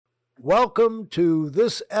Welcome to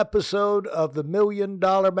this episode of the $1 Million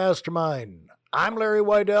Mastermind. I'm Larry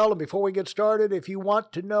Weidel, and before we get started, if you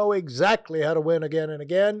want to know exactly how to win again and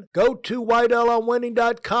again, go to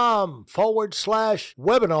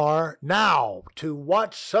weidelonwinning.com/webinar now to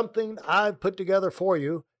watch something I've put together for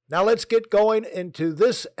you. Now let's get going into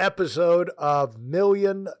this episode of $1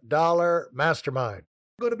 Million Mastermind.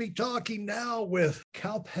 We're going to be talking now with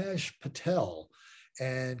Kalpesh Patel.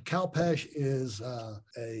 And Kalpesh is a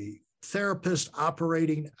therapist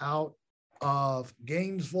operating out of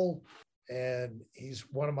Gainesville, and he's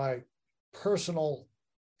one of my personal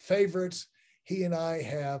favorites. He and I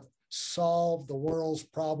have solved the world's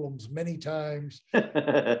problems many times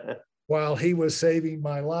while he was saving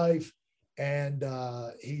my life. And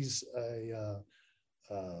he's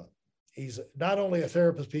not only a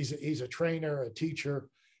therapist, he's a trainer, a teacher,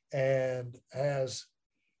 and has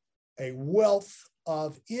a wealth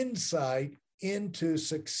of insight into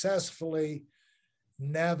successfully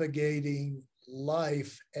navigating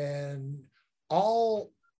life, and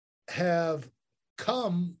all have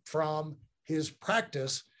come from his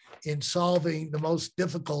practice in solving the most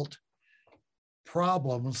difficult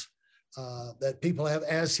problems that people have.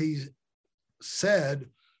 As he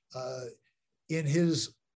said, in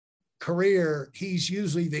his career, he's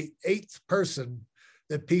usually the 8th person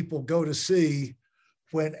that people go to see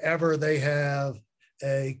whenever they have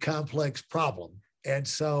a complex problem. And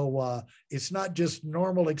so it's not just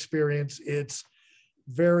normal experience, it's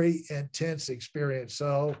very intense experience.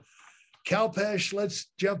 So Kalpesh, let's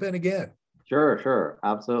jump in again. Sure.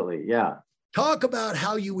 Absolutely. Yeah. Talk about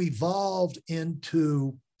how you evolved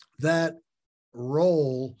into that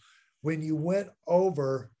role when you went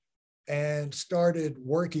over and started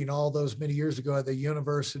working all those many years ago at the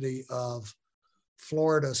University of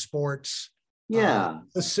Florida sports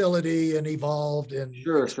facility, and evolved and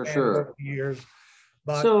sure. over the years.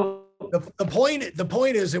 But so the point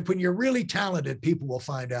is that when you're really talented, people will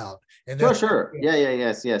find out. And sure.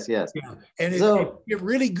 Yes. Yeah. And if you're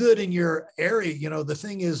really good in your area, the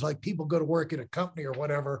thing is, like, people go to work at a company or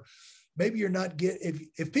whatever. Maybe you're not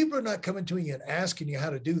if people are not coming to you and asking you how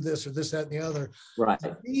to do this or this, that, and the other, right?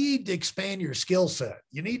 You need to expand your skill set.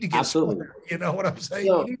 You need to get absolutely. Smarter, you know what I'm saying?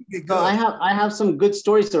 So, you need to get good. So I have some good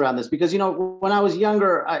stories around this, because when I was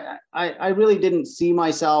younger, I really didn't see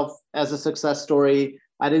myself as a success story.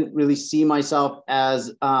 I didn't really see myself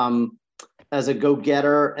as a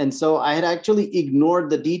go-getter, and so I had actually ignored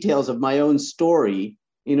the details of my own story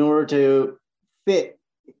in order to fit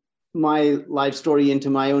my life story into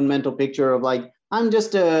my own mental picture of, like, I'm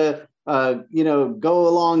just a go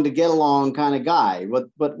along to get along kind of guy.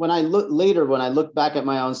 But when I look back at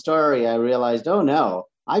my own story, I realized, oh no,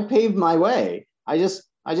 I paved my way. I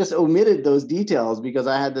just omitted those details because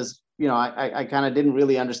I had this, I kind of didn't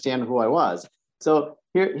really understand who I was. So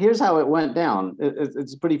here's how it went down.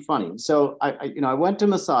 It's pretty funny. So I went to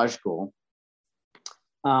massage school.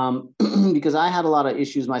 Because I had a lot of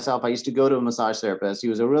issues myself. I used to go to a massage therapist. He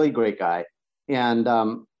was a really great guy. And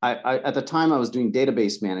I at the time I was doing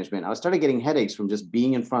database management. I started getting headaches from just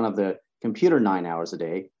being in front of the computer 9 hours a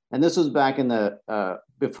day. And this was back in the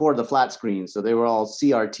before the flat screen. So they were all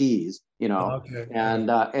CRTs, Okay. And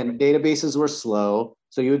databases were slow.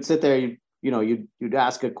 So you would sit there, you'd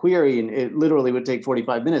ask a query, and it literally would take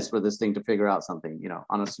 45 minutes for this thing to figure out something,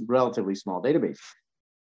 on a relatively small database.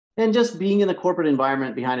 And just being in the corporate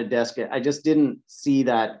environment behind a desk, I just didn't see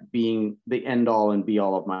that being the end all and be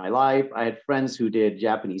all of my life. I had friends who did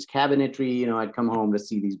Japanese cabinetry. I'd come home to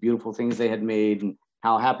see these beautiful things they had made and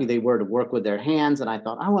how happy they were to work with their hands. And I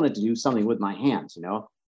thought, I wanted to do something with my hands,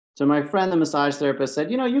 So my friend, the massage therapist,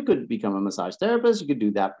 said, you could become a massage therapist. You could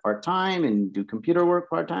do that part-time and do computer work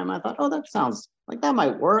part-time. I thought, oh, that sounds like that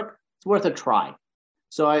might work. It's worth a try.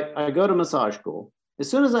 So I go to massage school. As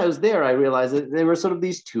soon as I was there, I realized that there were sort of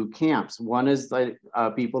these two camps. One is like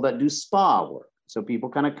people that do spa work. So people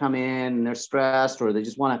kind of come in and they're stressed, or they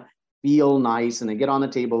just want to feel nice, and they get on the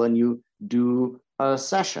table and you do a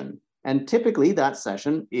session. And typically that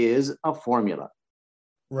session is a formula.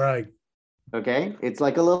 Right. Okay. It's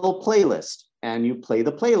like a little playlist, and you play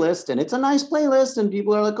the playlist, and it's a nice playlist, and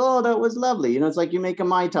people are like, oh, that was lovely. It's like you make a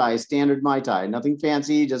Mai Tai, standard Mai Tai, nothing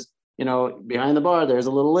fancy, just behind the bar, there's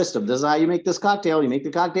a little list of, this is how you make this cocktail. You make the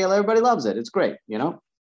cocktail, everybody loves it. It's great.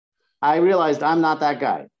 I realized I'm not that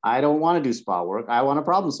guy. I don't want to do spa work. I want to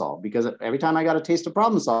problem solve, because every time I got a taste of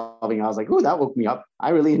problem solving, I was like, oh, that woke me up. I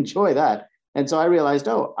really enjoy that. And so I realized,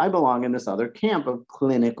 oh, I belong in this other camp of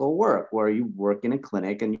clinical work, where you work in a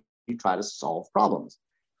clinic and you try to solve problems.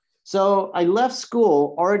 So I left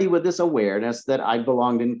school already with this awareness that I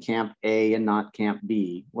belonged in camp A and not camp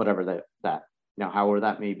B, whatever that however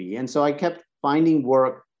that may be. And so I kept finding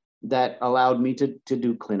work that allowed me to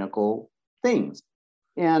do clinical things.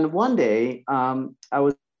 And one day I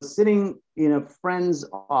was sitting in a friend's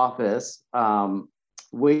office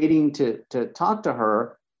waiting to talk to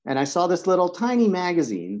her. And I saw this little tiny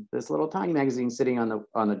magazine sitting on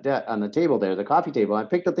the table there, the coffee table. I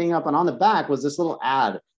picked the thing up, and on the back was this little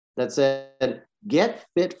ad that said, "Get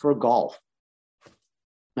fit for golf."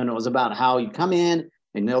 And it was about how you come in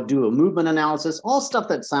and they'll do a movement analysis, all stuff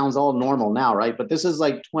that sounds all normal now, right? But this is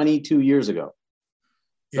like 22 years ago.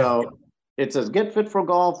 Yeah. So it says, "Get fit for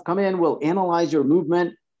golf, come in, we'll analyze your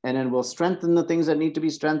movement, and then we'll strengthen the things that need to be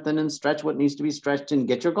strengthened and stretch what needs to be stretched and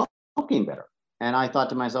get your golf game better." And I thought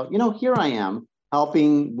to myself, here I am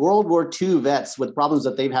helping World War II vets with problems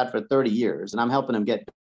that they've had for 30 years, and I'm helping them get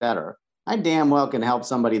better. I damn well can help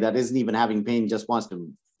somebody that isn't even having pain, just wants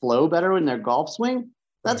to flow better in their golf swing.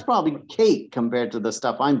 That's probably cake compared to the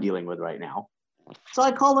stuff I'm dealing with right now. So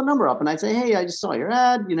I call the number up and I say, "Hey, I just saw your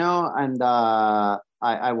ad, and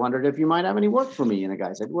I wondered if you might have any work for me." And the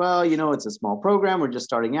guy said, "Well, it's a small program. We're just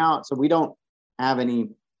starting out, so we don't have any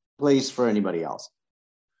place for anybody else."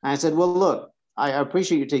 And I said, "Well, look, I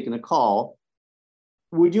appreciate you taking the call.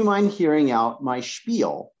 Would you mind hearing out my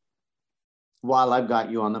spiel while I've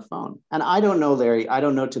got you on the phone?" And I don't know, Larry, I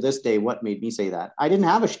don't know to this day what made me say that. I didn't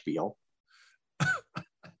have a spiel.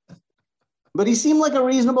 But he seemed like a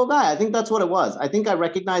reasonable guy. I think that's what it was. I think I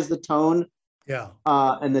recognized the tone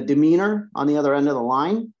and the demeanor on the other end of the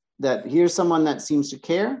line, that here's someone that seems to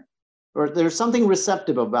care, or there's something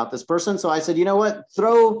receptive about this person. So I said, "You know what,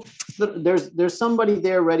 there's somebody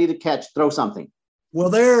there ready to catch, throw something." Well,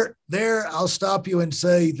 there, I'll stop you and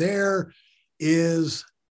say there is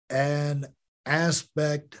an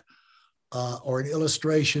aspect or an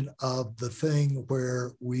illustration of the thing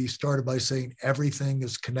where we started by saying everything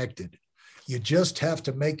is connected. You just have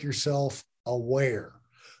to make yourself aware.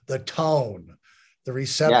 The tone, the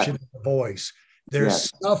reception of the voice. There's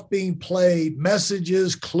stuff being played,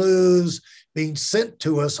 messages, clues being sent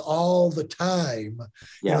to us all the time.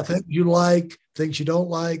 Things you like, things you don't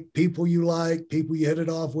like, people you like, people you hit it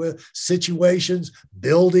off with, situations,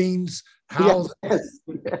 buildings, houses.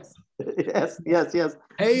 Yes.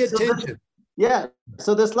 Pay attention.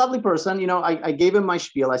 So this lovely person, I gave him my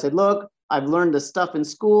spiel. I said, "Look, I've learned this stuff in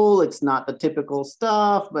school. It's not the typical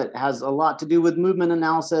stuff, but has a lot to do with movement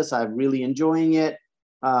analysis. I'm really enjoying it.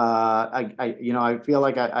 I feel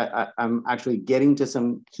like I'm actually getting to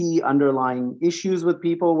some key underlying issues with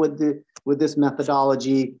people with this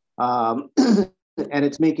methodology, and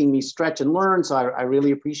it's making me stretch and learn. So I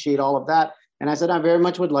really appreciate all of that." And I said, "I very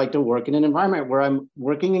much would like to work in an environment where I'm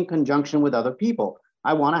working in conjunction with other people.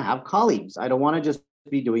 I want to have colleagues. I don't want to just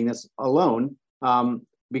be doing this alone,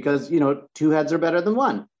 because two heads are better than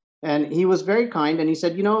one." And he was very kind, and he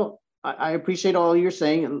said, I appreciate all you're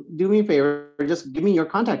saying. Do me a favor, just give me your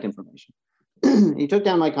contact information." He took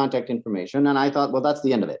down my contact information, and I thought, well, that's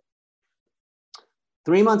the end of it.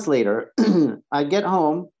 3 months later, I get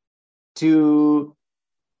home to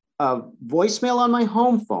a voicemail on my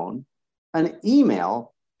home phone, an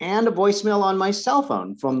email, and a voicemail on my cell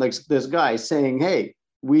phone from this guy saying, "Hey,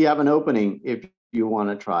 we have an opening if you want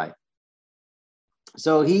to try."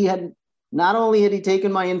 So not only had he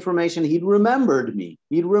taken my information, he'd remembered me.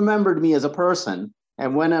 He'd remembered me as a person.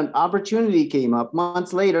 And when an opportunity came up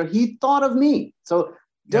months later, he thought of me. So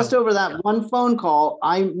just over that one phone call,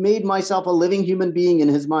 I made myself a living human being in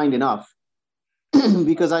his mind enough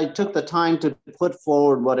because I took the time to put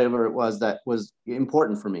forward whatever it was that was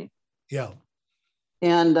important for me. Yeah.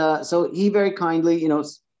 And so he very kindly,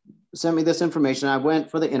 sent me this information. I went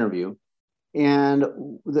for the interview.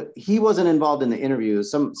 And he wasn't involved in the interview.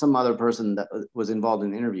 Some other person that was involved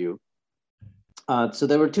in the interview. So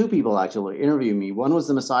there were two people actually interviewing me. One was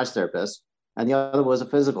the massage therapist, and the other was a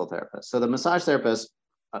physical therapist. So the massage therapist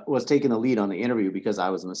was taking the lead on the interview because I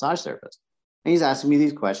was a massage therapist. And he's asking me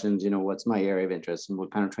these questions, what's my area of interest and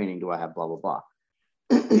what kind of training do I have, blah, blah, blah.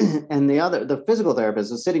 And the physical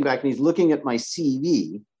therapist is sitting back and he's looking at my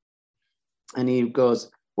CV and he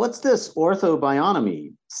goes, "What's this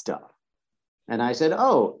orthobionomy stuff?" And I said,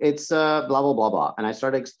 "Oh, it's blah, blah, blah, blah." And I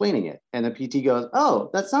started explaining it. And the PT goes, "Oh,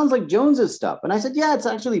 that sounds like Jones's stuff." And I said, "Yeah, it's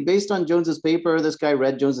actually based on Jones's paper. This guy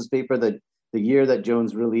read Jones's paper the year that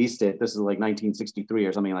Jones released it. This is like 1963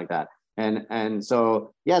 or something like that." And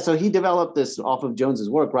so he developed this off of Jones's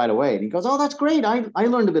work right away. And he goes, "Oh, that's great. I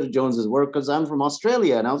learned a bit of Jones's work because I'm from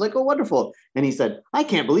Australia." And I was like, "Oh, wonderful." And he said, "I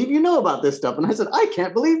can't believe you know about this stuff." And I said, "I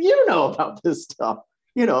can't believe you know about this stuff."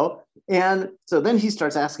 And so then he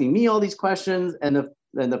starts asking me all these questions, and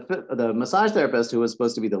the massage therapist, who was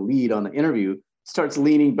supposed to be the lead on the interview, starts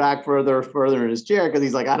leaning back further in his chair because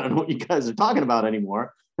he's like, "I don't know what you guys are talking about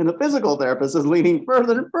anymore." And the physical therapist is leaning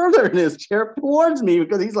further and further in his chair towards me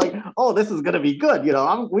because he's like, oh, this is going to be good. We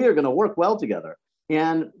are going to work well together.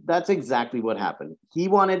 And that's exactly what happened. He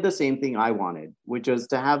wanted the same thing I wanted, which is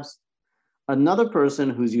to have another person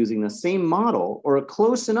who's using the same model or a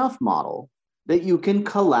close enough model that you can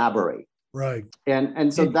collaborate. Right.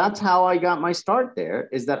 And so that's how I got my start there,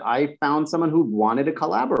 is that I found someone who wanted a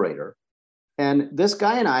collaborator. And this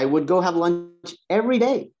guy and I would go have lunch every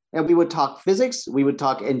day. And we would talk physics, we would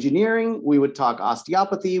talk engineering, we would talk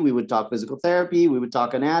osteopathy, we would talk physical therapy, we would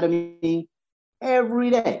talk anatomy every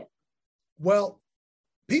day. Well,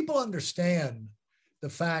 people understand the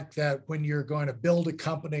fact that when you're going to build a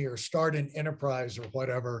company or start an enterprise or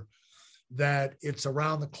whatever, that it's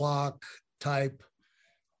around the clock type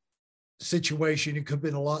situation. You could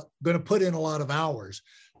be going to put in a lot of hours.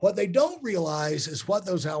 What they don't realize is what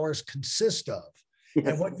those hours consist of. Yes.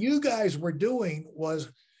 And what you guys were doing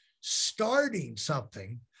was starting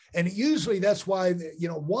something. And usually that's why,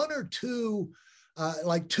 one or two,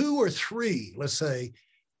 like two or three, let's say,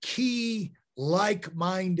 key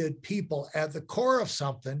like-minded people at the core of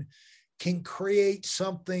something can create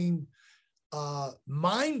something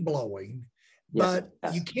mind-blowing, but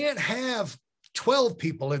you can't have 12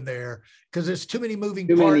 people in there because there's too many moving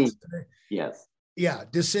parts. Yes. Yeah,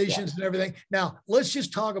 decisions and everything. Now, let's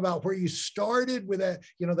just talk about where you started with that.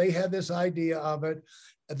 They had this idea of it.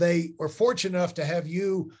 They were fortunate enough to have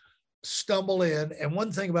you stumble in. And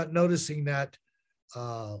one thing about noticing that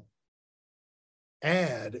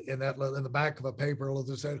ad in the back of a paper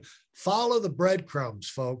that said, follow the breadcrumbs,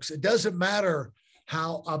 folks. It doesn't matter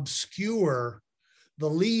how obscure the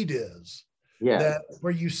lead is. Yeah. That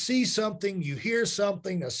where you see something, you hear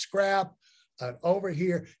something, a scrap, over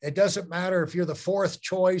here, it doesn't matter if you're the fourth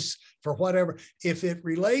choice for whatever. If it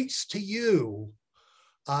relates to you,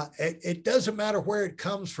 it doesn't matter where it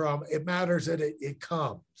comes from. It matters that it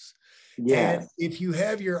comes. Yes. And if you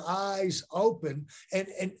have your eyes open,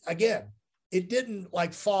 and again, it didn't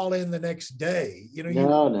like fall in the next day.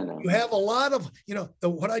 No. You have a lot of,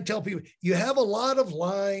 what I tell people, you have a lot of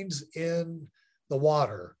lines in the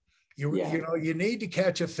water. You need to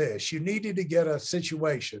catch a fish. You needed to get a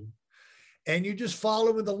situation. And you just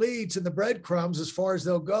follow in the leads and the breadcrumbs as far as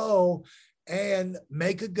they'll go and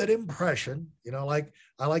make a good impression. Like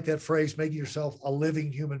I like that phrase, making yourself a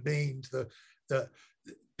living human being to the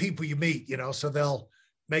people you meet, so they'll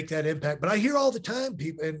make that impact. But I hear all the time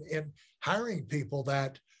people in hiring people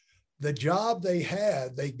that the job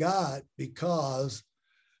they got because,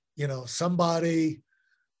 somebody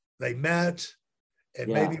they met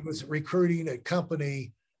and maybe was recruiting at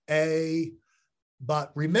company A,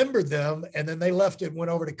 but remembered them, and then they left it and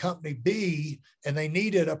went over to company B, and they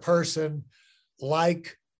needed a person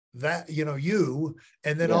like that, you,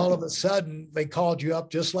 and then all of a sudden they called you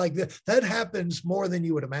up just like that. That happens more than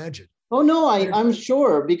you would imagine. Oh no, I'm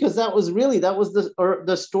sure, because that was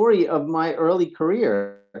the story of my early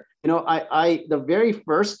career. The very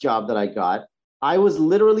first job that I got, I was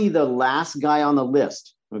literally the last guy on the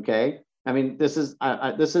list. Okay. I mean, this is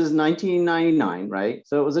 1999, right?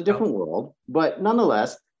 So it was a different world, but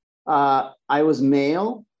nonetheless, I was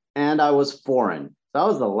male and I was foreign. So I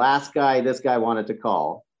was the last guy this guy wanted to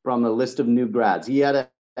call from the list of new grads. He had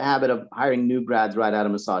a habit of hiring new grads right out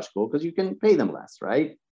of massage school because you can pay them less,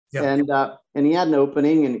 right? Yeah. And he had an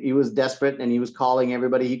opening and he was desperate and he was calling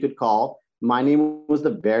everybody he could call. My name was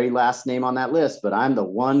the very last name on that list, but I'm the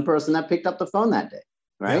one person that picked up the phone that day,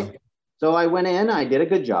 right? Yeah. So I went in, I did a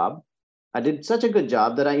good job. I did such a good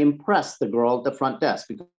job that I impressed the girl at the front desk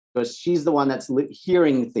because she's the one that's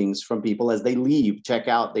hearing things from people as they leave, check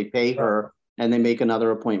out, they pay her, and they make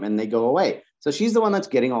another appointment and they go away. So she's the one that's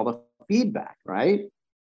getting all the feedback, right?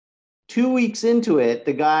 2 weeks into it,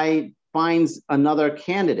 the guy finds another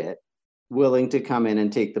candidate willing to come in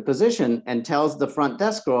and take the position and tells the front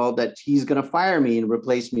desk girl that he's going to fire me and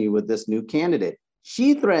replace me with this new candidate.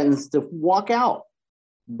 She threatens to walk out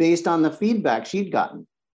based on the feedback she'd gotten.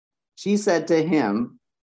 She said to him,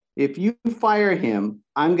 if you fire him,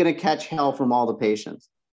 I'm going to catch hell from all the patients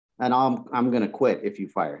and I'm going to quit if you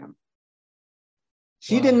fire him.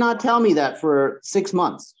 She did not tell me that for 6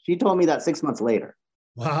 months. She told me that 6 months later.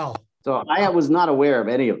 Wow. So I was not aware of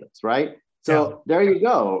any of this, right? So there you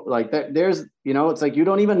go. Like there's, it's like you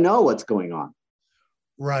don't even know what's going on.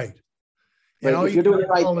 Right. But if you're doing the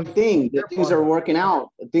right thing, things are working out,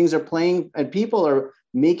 things are playing, and people are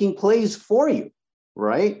making plays for you,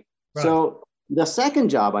 right? So the second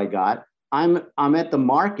job I got, I'm at the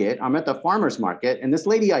market, I'm at the farmer's market, and this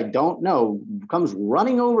lady I don't know comes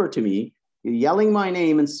running over to me, yelling my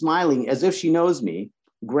name and smiling as if she knows me,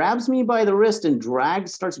 grabs me by the wrist and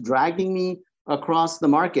starts dragging me across the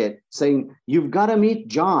market saying, "You've got to meet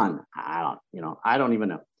John." I don't even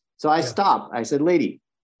know. So I stopped. I said, "Lady,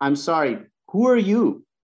 I'm sorry. Who are you?"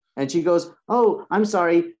 And she goes, "Oh, I'm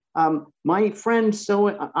sorry. My friend,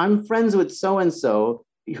 I'm friends with so-and-so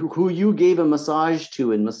who you gave a massage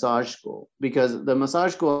to in massage school," because the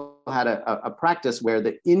massage school had a practice where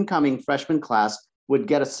the incoming freshman class would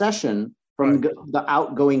get a session from the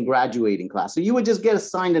outgoing graduating class. So you would just get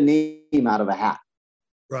assigned a name out of a hat,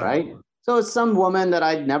 right? So it's some woman that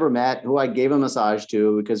I'd never met who I gave a massage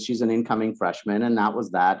to because she's an incoming freshman, and that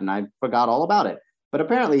was that, and I forgot all about it. But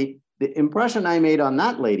apparently the impression I made on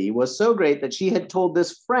that lady was so great that she had told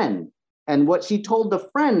this friend, and what she told the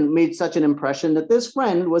friend made such an impression that this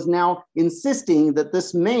friend was now insisting that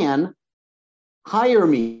this man hire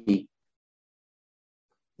me.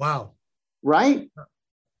 Wow. Right?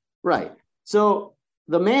 Right. So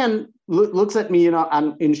the man looks at me,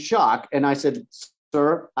 I'm in shock. And I said,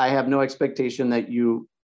 "Sir, I have no expectation that you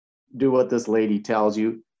do what this lady tells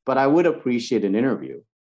you, but I would appreciate an interview."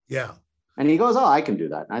 Yeah. And he goes, "Oh, I can do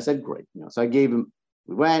that." And I said, "Great." So I gave him,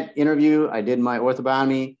 we went, interview, I did my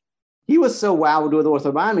orthobotomy. He was so wowed with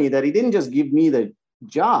orthobotomy that he didn't just give me the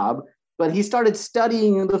job, but he started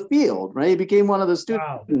studying in the field, right? He became one of the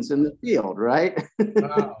students in the field, right?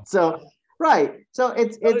 Wow. So, right. So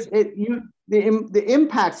the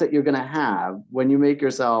impacts that you're going to have when you make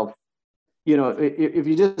yourself, if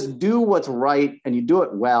you just do what's right and you do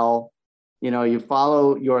it well, you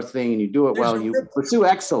follow your thing and you do it well, and you pursue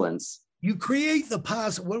excellence. You create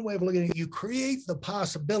one way of looking at it, you create the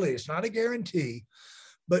possibility. It's not a guarantee,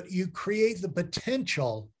 but you create the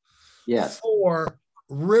potential for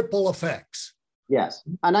ripple effects. Yes.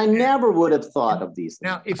 And I never would have thought of these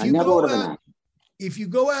things. Now, if you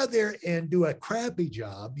go out there and do a crappy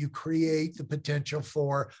job, you create the potential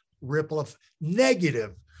for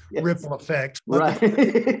negative ripple effects. But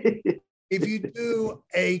if you do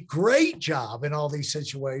a great job in all these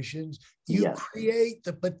situations, you create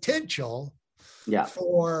the potential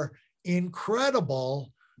for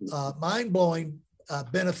incredible, mind-blowing,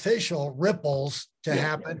 beneficial ripples to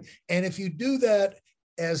happen. And if you do that,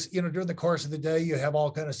 as during the course of the day, you have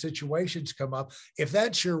all kind of situations come up. If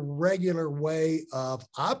that's your regular way of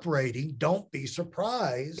operating, don't be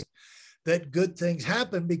surprised that good things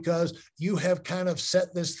happen, because you have kind of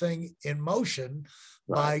set this thing in motion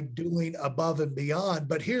by doing above and beyond.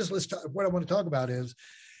 But what I want to talk about is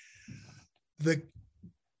the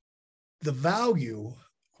value.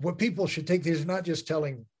 What people should take, these are not just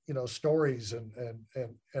telling stories and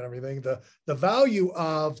everything. The value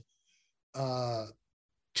of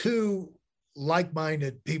two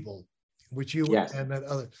like-minded people, which you and that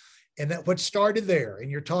other, and that what started there,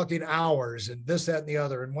 and you're talking hours and this, that, and the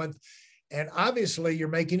other, and obviously you're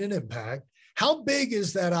making an impact. How big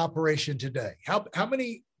is that operation today? How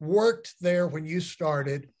many worked there when you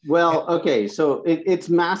started? Well, okay, so it's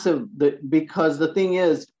massive, because the thing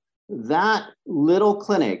is, that little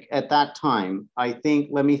clinic at that time, I think,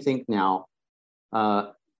 let me think now,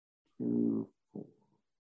 2, 4,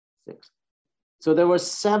 6. So there were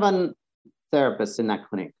 7 therapists in that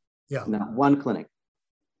clinic, in that one clinic.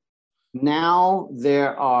 Now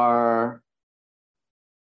there are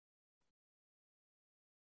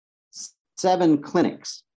 7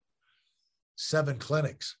 clinics. 7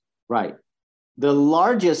 clinics. Right. The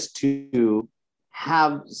largest 2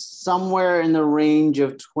 have somewhere in the range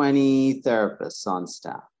of 20 therapists on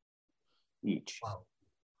staff each. Wow.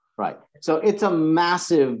 Right. So it's a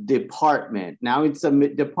massive department. Now it's a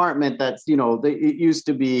department that's, it used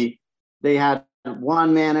to be, they had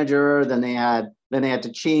one manager, then they had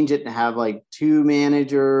to change it and have like 2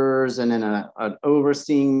 managers, and then an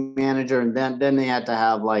overseeing manager. And then they had to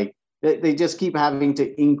have they just keep having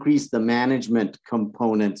to increase the management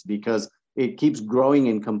components because it keeps growing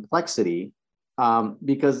in complexity.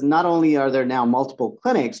 Because not only are there now multiple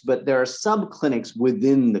clinics, but there are sub-clinics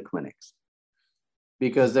within the clinics,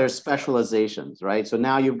 because there's specializations, right? So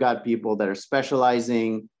now you've got people that are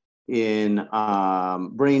specializing in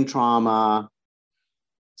brain trauma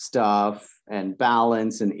stuff and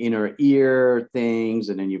balance and inner ear things.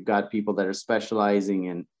 And then you've got people that are specializing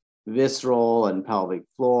in visceral and pelvic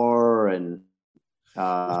floor. And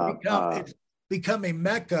it's become a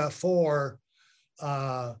mecca for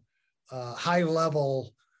high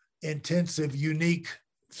level, intensive, unique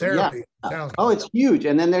therapy. It's huge.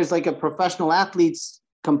 And then there's like a professional athletes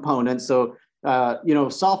component. So,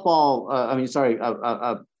 softball,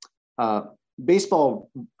 baseball,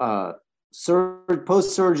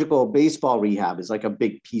 post-surgical baseball rehab is like a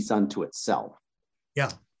big piece unto itself.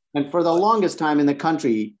 Yeah. And for the longest time in the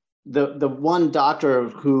country, the one doctor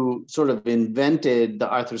who sort of invented the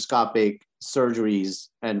arthroscopic surgeries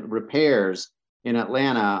and repairs in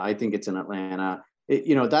Atlanta, I think it's in Atlanta,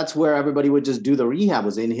 that's where everybody would just do the rehab,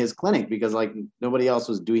 was in his clinic, because like nobody else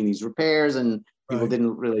was doing these repairs, and people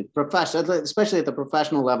didn't really especially at the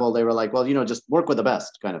professional level. They were like, well, just work with the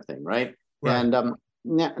best kind of thing. Right. And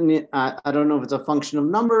I don't know if it's a function of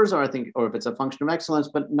numbers or if it's a function of excellence,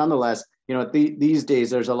 but nonetheless, these days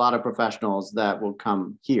there's a lot of professionals that will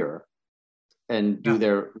come here and do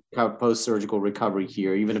their post-surgical recovery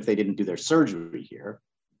here, even if they didn't do their surgery here.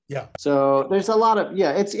 Yeah. So there's a lot of,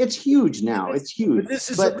 it's huge now. It's huge. This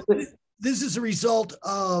is a result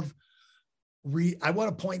of, I want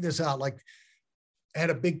to point this out, like I had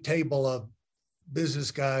a big table of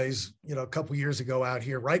business guys, a couple years ago out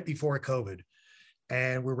here, right before COVID.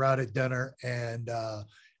 And we were out at dinner, and a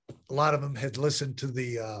lot of them had listened to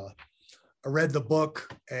read the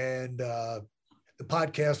book, and the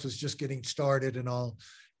podcast was just getting started and all.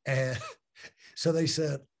 And so they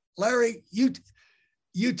said, Larry, you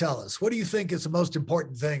tell us, what do you think is the most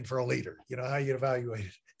important thing for a leader? How you evaluate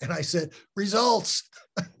it. And I said, results.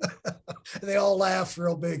 And they all laughed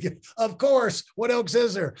real big. Of course, what else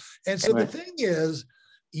is there? And so the thing is,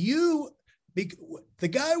 the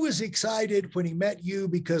guy was excited when he met you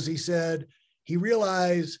because he said he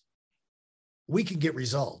realized we can get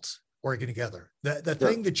results working together. The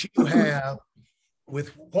thing that you have with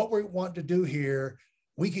what we want to do here,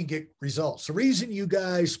 we can get results. The reason you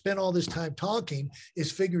guys spend all this time talking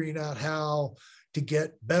is figuring out how to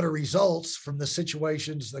get better results from the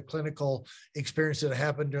situations, the clinical experience that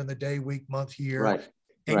happened during the day, week, month, year. Right.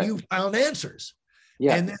 And you found answers.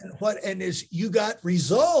 Yeah. And then as you got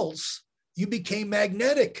results, you became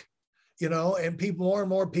magnetic, and more and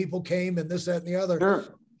more people came, and this, that, and the other. Sure.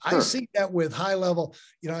 I see that with high level.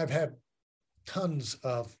 I've had tons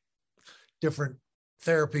of different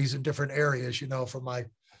therapies in different areas, for my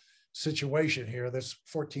situation here. That's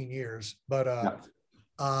 14 years. But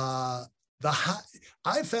I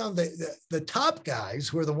found that the top guys,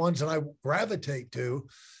 who are the ones that I gravitate to,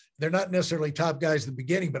 they're not necessarily top guys in the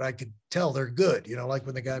beginning, but I could tell they're good, like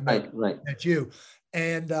when the guy met you.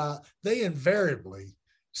 And they invariably,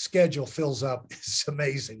 schedule fills up. It's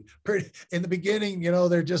amazing. In the beginning,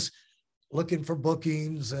 they're just looking for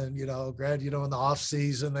bookings, and in the off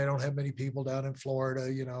season, they don't have many people down in Florida,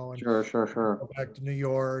 and sure. Go back to New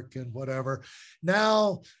York and whatever.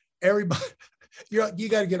 Now everybody, you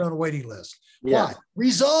got to get on a waiting list. Yeah. Why?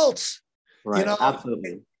 Results. Right.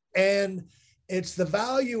 Absolutely. And it's the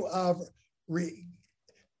value of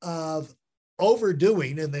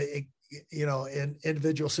overdoing in the in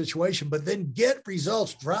individual situation, but then get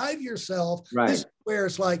results, drive yourself. Right. This is where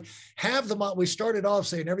it's like, have we started off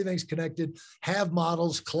saying everything's connected, have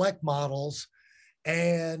models, collect models,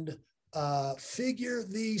 and figure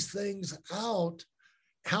these things out.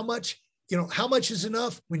 How much is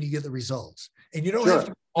enough when you get the results, and you don't have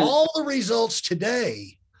to all the results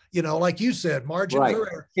today, like you said, margin for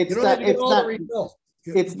error. It's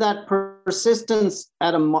that persistence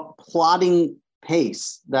at a plodding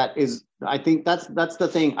pace that is, I think that's the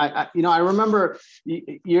thing. I remember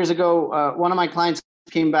years ago, one of my clients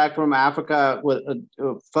came back from Africa with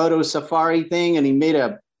a photo safari thing, and he made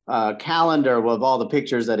a calendar with all the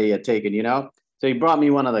pictures that he had taken, so he brought me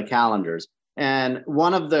one of the calendars, and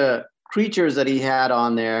one of the creatures that he had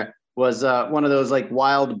on there was one of those like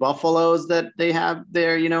wild buffaloes that they have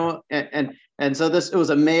there, and so it was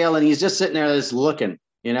a male, and he's just sitting there just looking,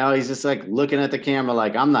 he's just like looking at the camera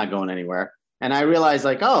like, I'm not going anywhere. And I realized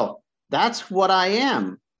like, oh, that's what I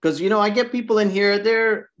am. Because, I get people in here,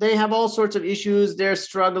 they have all sorts of issues. They're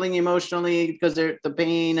struggling emotionally because they're the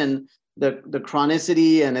pain and the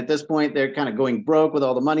chronicity. And at this point, they're kind of going broke with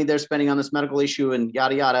all the money they're spending on this medical issue and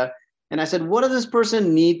yada, yada. And I said, what does this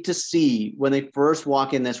person need to see when they first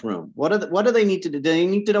walk in this room? What do they need to do? Do they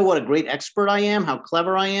need to know what a great expert I am, how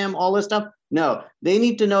clever I am, all this stuff? No, they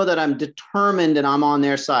need to know that I'm determined and I'm on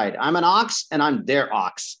their side. I'm an ox and I'm their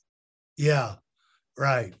ox. Yeah,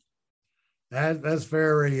 right. That's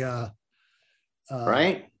very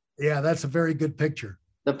right. Yeah, that's a very good picture.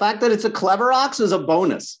 The fact that it's a clever ox is a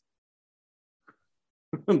bonus,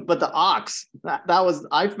 but the ox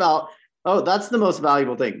I felt, oh, that's the most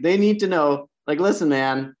valuable thing. They need to know, like, listen,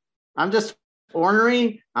 man, I'm just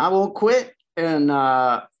ornery. I won't quit, and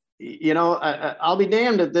I'll be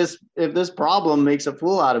damned if this problem makes a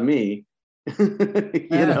fool out of me.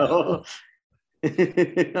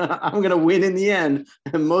 I'm going to win in the end.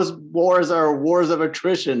 And most wars are wars of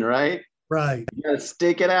attrition, right? Right. You got to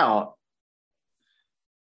stick it out.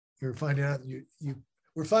 You're finding out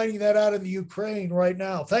we're finding that out in the Ukraine right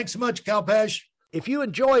now. Thanks so much, Kalpesh. If you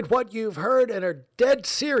enjoyed what you've heard and are dead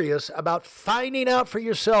serious about finding out for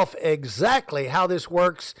yourself exactly how this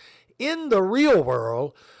works in the real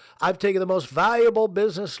world, I've taken the most valuable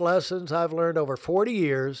business lessons I've learned over 40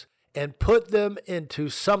 years and put them into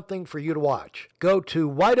something for you to watch. Go to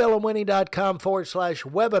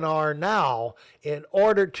whiteelementwinning.com/webinar now in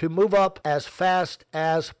order to move up as fast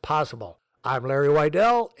as possible. I'm Larry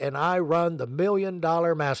Weidel, and I run the $1 Million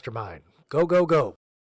Mastermind. Go, go, go.